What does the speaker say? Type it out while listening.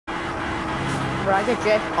Bro, I could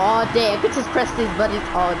drift all day. I could just press these buttons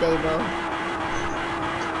all day, bro.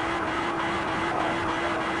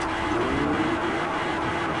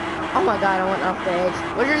 Oh my god, I went off the edge.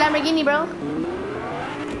 Where's your Lamborghini, bro?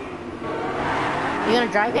 You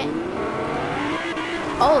gonna drive it?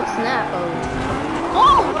 Oh, snap. Oh,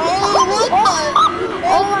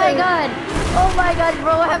 oh my god. Oh my god,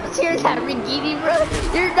 bro. What happened to your Lamborghini, bro?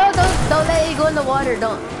 Don't let it go in the water.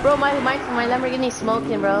 Don't. Bro, my Lamborghini's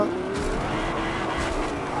smoking, bro.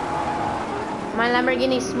 My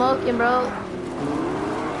Lamborghini's smoking, bro.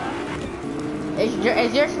 Is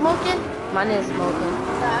yours smoking? Mine is smoking.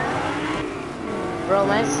 Bro,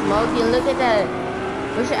 mine's smoking. Look at that.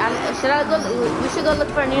 We should go look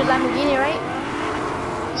for a new Lamborghini, right?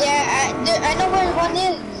 Yeah, I know where one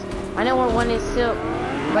is. I know where one is too,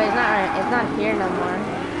 but it's not here no more.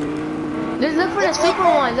 Let's look for the super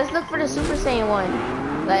one. Let's look for the Super Saiyan one.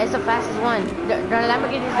 Like, it's the fastest one. The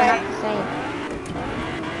Lamborghinis are not the same.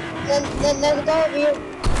 Then let's go over here.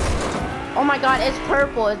 Oh my god, it's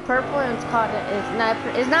purple. It's purple and it's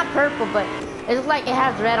not purple, but it looks like it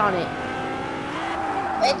has red on it.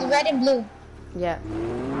 It's red and blue. Yeah.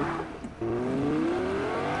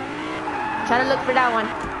 Try to look for that one.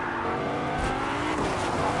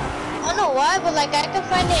 I don't know why, but like I can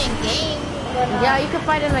find it in game. Yeah, you can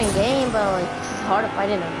find it in game, but like it's just hard to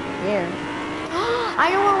find it in here. I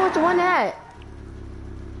know which one at.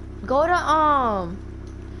 Go to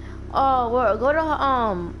go to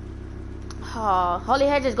Holly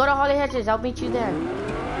Hedges. Go to Holly Hedges. I'll meet you there.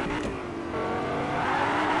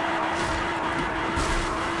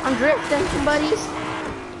 I'm drifting, buddies.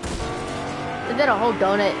 They did a whole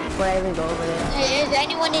donut before I even go over there. Is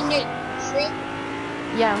anyone in your stream?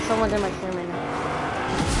 Yeah, someone's in my stream right now.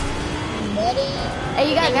 Buddy. Hey,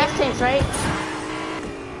 you got gas tanks, right?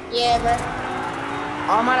 Yeah, bro.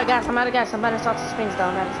 Oh, I'm out of gas. I'm out of Salty Springs, though.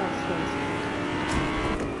 I'm out of Salty Springs.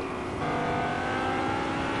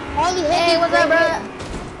 Holly Hedges. Hey, what's up, bro?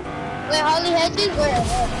 Wait, Holly Hedges? Where?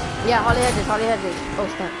 Yeah, Holly Hedges. Oh,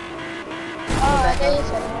 snap. Oh, there you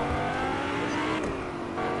said.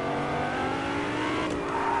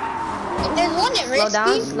 There's one at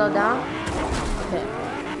Risky. Slow down. Okay.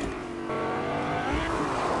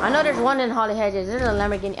 I know there's one in Holly Hedges. There's a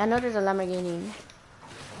Lamborghini. I know there's a Lamborghini.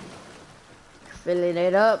 Filling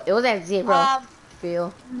it up. It was at 0.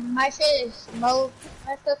 Feel. My shit is smoke.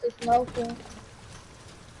 My stuff is smoking.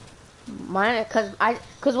 Mine,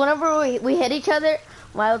 cause whenever we hit each other,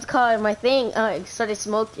 my thing started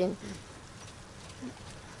smoking.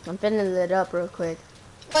 I'm filling it up real quick.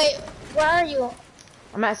 Wait, where are you?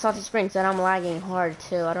 I'm at Salty Springs and I'm lagging hard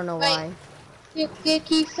too. I don't know why. Can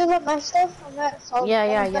you fill up my stuff? I'm at Salty.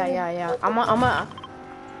 Yeah.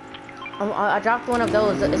 I dropped one of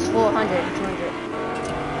those. It's 400,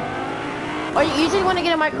 200. Or you usually want to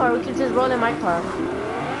get in my car. We can just roll in my car.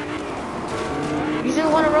 You usually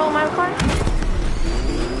want to roll in my car?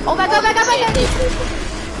 Oh, back up.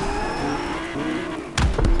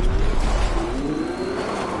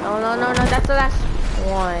 No. That's the last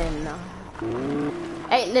one.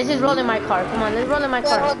 Hey, let's just roll in my car. Come on, let's roll in my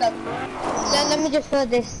car. Hold up. Let me just fill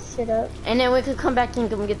this shit up. And then we could come back and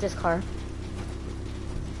get this car.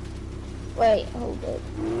 Wait, hold it.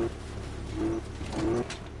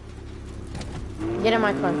 Get in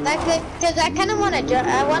my car. Cause I kind of want to drive.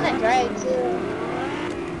 I want to drive too.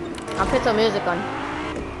 I'll put some music on.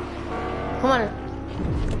 Come on.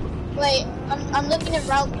 Wait, I'm looking at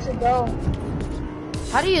route to go.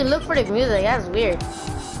 How do you look for the music? That's weird.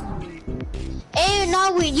 Hey,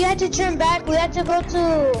 no, you had to turn back. We had to go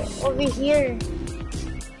to over here.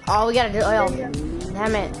 Oh, we gotta do oil.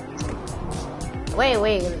 Damn it.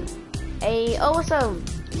 Wait. Hey, oh, what's up?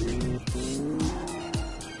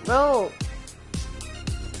 Bro.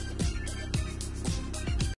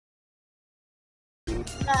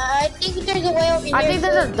 I think there's a way over here. I think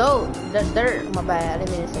there's a dirt. My bad, I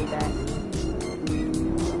didn't mean to say that.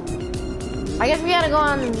 I guess we gotta go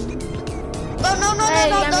on. Oh, no,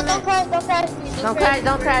 don't crash.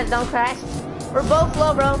 Don't crash. We're both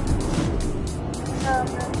low, bro.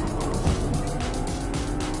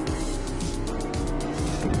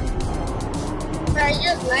 Bro, you're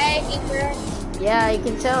just lagging, bro. Yeah, you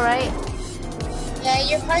can tell, right? Yeah,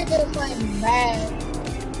 your car's just going bad.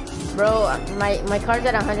 Bro, my car's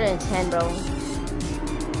at 110, bro.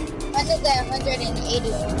 Mine is at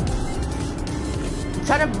 180.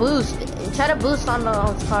 Try to boost on the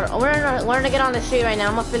car. We're gonna get on the street right now.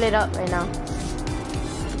 I'm gonna fill it up right now.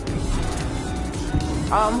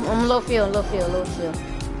 I'm low fuel. I'm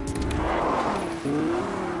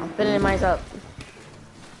filling mine up.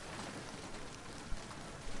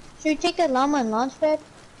 Should we take a llama and launch pad?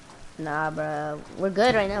 Nah, bro. We're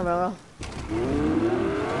good right now, bro.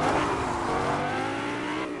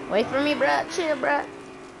 Wait for me, bro. Chill, bro.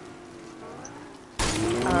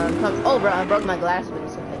 Come. Oh, bro. I broke my glass, but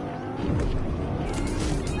it's okay.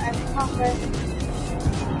 I'm hungry.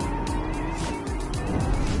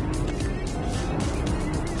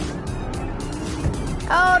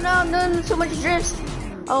 Oh no, I'm doing too much drifts.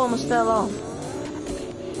 Oh, almost fell off.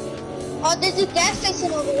 Oh, there's a gas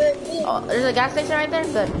station over here. Oh, there's a gas station right there?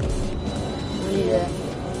 Good. We need that.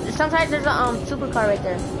 Sometimes there's a supercar right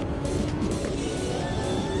there.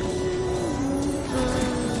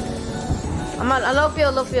 I'm on a low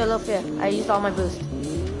fuel. I used all my boost.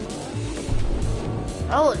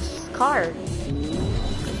 Oh, it's car.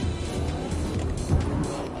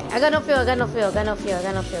 I got no fuel.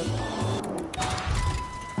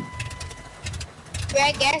 You're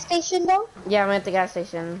at gas station though? Yeah, I'm at the gas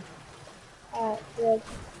station. Alright, good.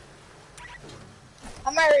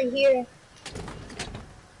 I'm right here.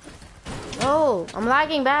 Oh, I'm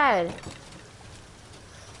lagging bad.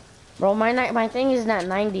 Bro, my thing is not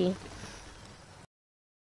 90.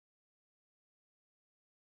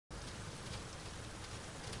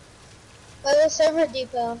 What server do you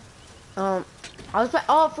go? I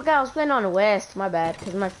forgot I was playing on the West. My bad,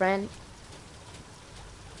 cause my friend.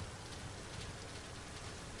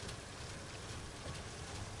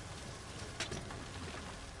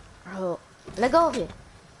 Bro, let go of it.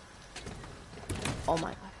 Oh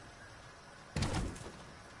my god.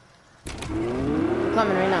 I'm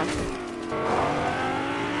coming right now.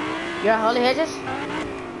 You're at Holy Hedges?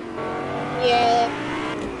 Yeah.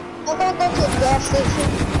 I'm gonna go to the gas station.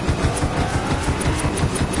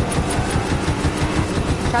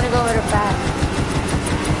 Try to go over there fast.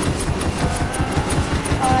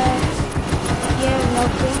 Yeah,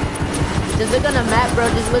 nothing. Just look on the map, bro.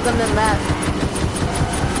 Just look on the map.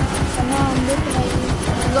 I know, I'm looking at you.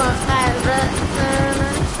 I'm going fast, bro.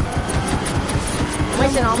 I'm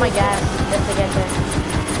wasting all my gas just to get there.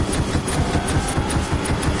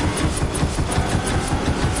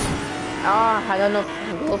 Oh, I don't know.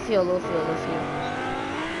 Low fuel.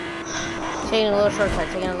 Taking a little shortcut.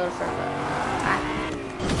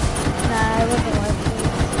 Nah, I wasn't working.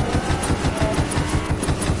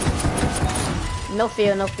 No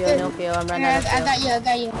fuel. I'm running out of fuel. I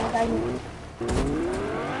got you.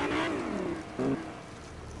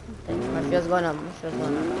 My fuel's going up. Alright, I'm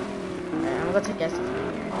gonna go take gas.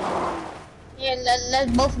 Yeah,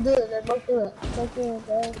 let's both do it. Bro.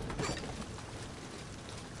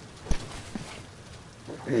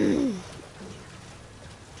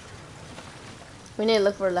 We need to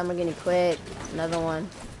look for a Lamborghini quick. Another one.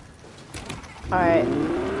 Alright.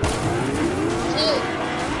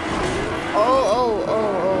 Oh,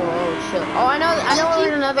 chill. Oh, I know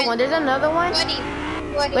there's another one. There's another one? Wait.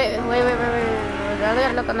 Wait. I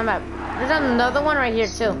gotta look on the map. There's another one right here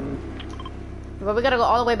too. But we gotta go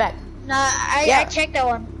all the way back. No, I checked that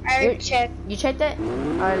one. I checked. You checked it?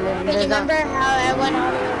 Alright, But you remember how I went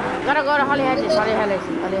all the way? Gotta go to Holly Hedges.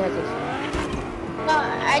 No,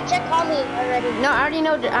 I checked Holly already. No, I already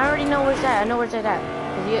know where's that. I know where's that at.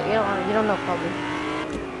 Cause you don't know probably.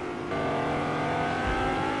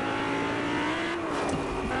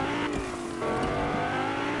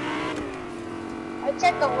 I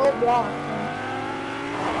checked the whole block.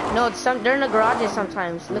 No, they're in the garages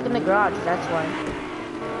sometimes. Look in the garage, that's why.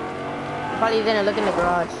 You probably didn't look in the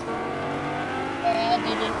garage. Yeah, I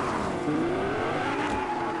didn't.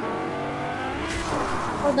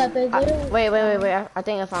 Hold up, is it? Wait. I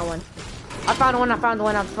think I found one. I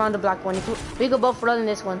found the black one. We could both run in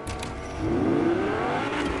this one.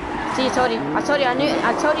 See,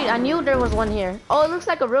 I knew there was one here. Oh, it looks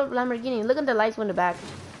like a real Lamborghini. Look at the lights in the back.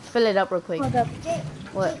 Fill it up real quick. Hold up.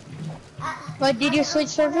 What? What, did you switch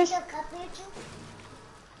servers?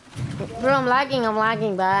 Bro, I'm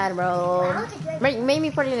lagging bad, bro. Make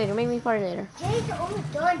me party later. Jay's the only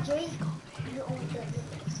done. Jay's the only done.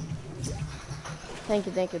 Thank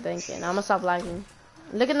you. Now I'm gonna stop lagging.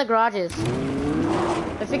 Look in the garages.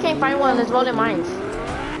 If we can't find one, let's roll in mines.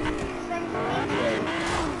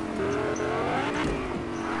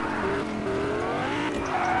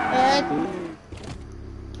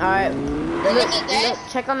 Alright. Look,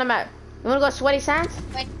 check on the map. You wanna go Sweaty Sands?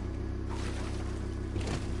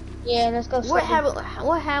 Yeah, let's go. What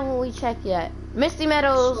haven't we checked yet? Misty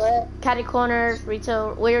Meadows, Catty Corners,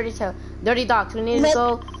 Retail, Retail, Dirty Docks. We need to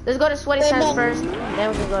go. Let's go to Sweaty Sands first. Then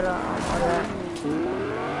we can go to other.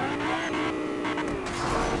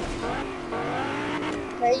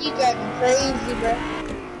 Bro, you driving crazy, bro.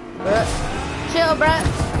 Chill, bro.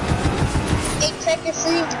 8 seconds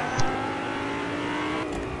free.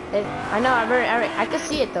 I know. I could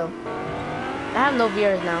see it though. I have no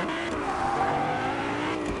viewers now.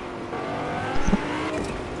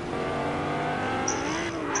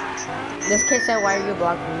 This kid said, why are you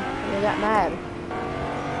blocking me? And he got mad.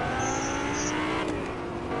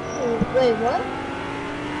 Wait, what?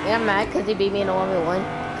 Yeah, I'm mad because he beat me in a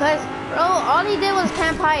 1v1. Cause, bro, all he did was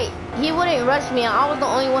camp height. He wouldn't rush me, and I was the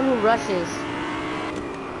only one who rushes.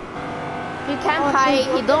 He camp height,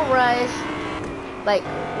 he don't rush. Like,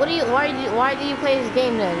 why do you play this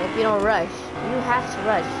game then if you don't rush? You have to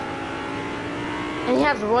rush. And he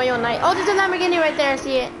has Royal Knight. Oh, there's a Lamborghini right there, I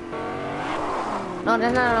see it. No,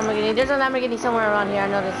 there's not a Lamborghini. There's a Lamborghini somewhere around here. I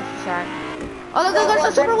know there's a shot. Oh, look, there's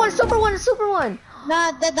a super one.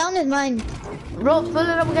 Nah, that down is mine. Bro, fill it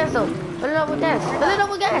up with gas though. Fill it up with gas.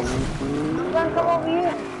 I'm gonna come over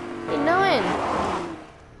here. What you doing?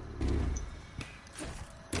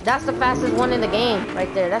 That's the fastest one in the game,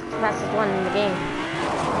 right there. That's the fastest one in the game.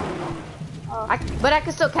 But I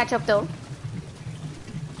can still catch up though.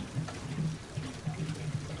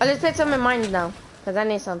 Oh, let's put some in mine now, cause I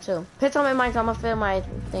need some too. Put some in mine, so I'm gonna fill my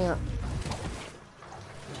thing up.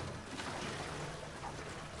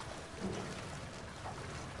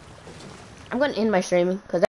 I'm gonna end my streaming, cause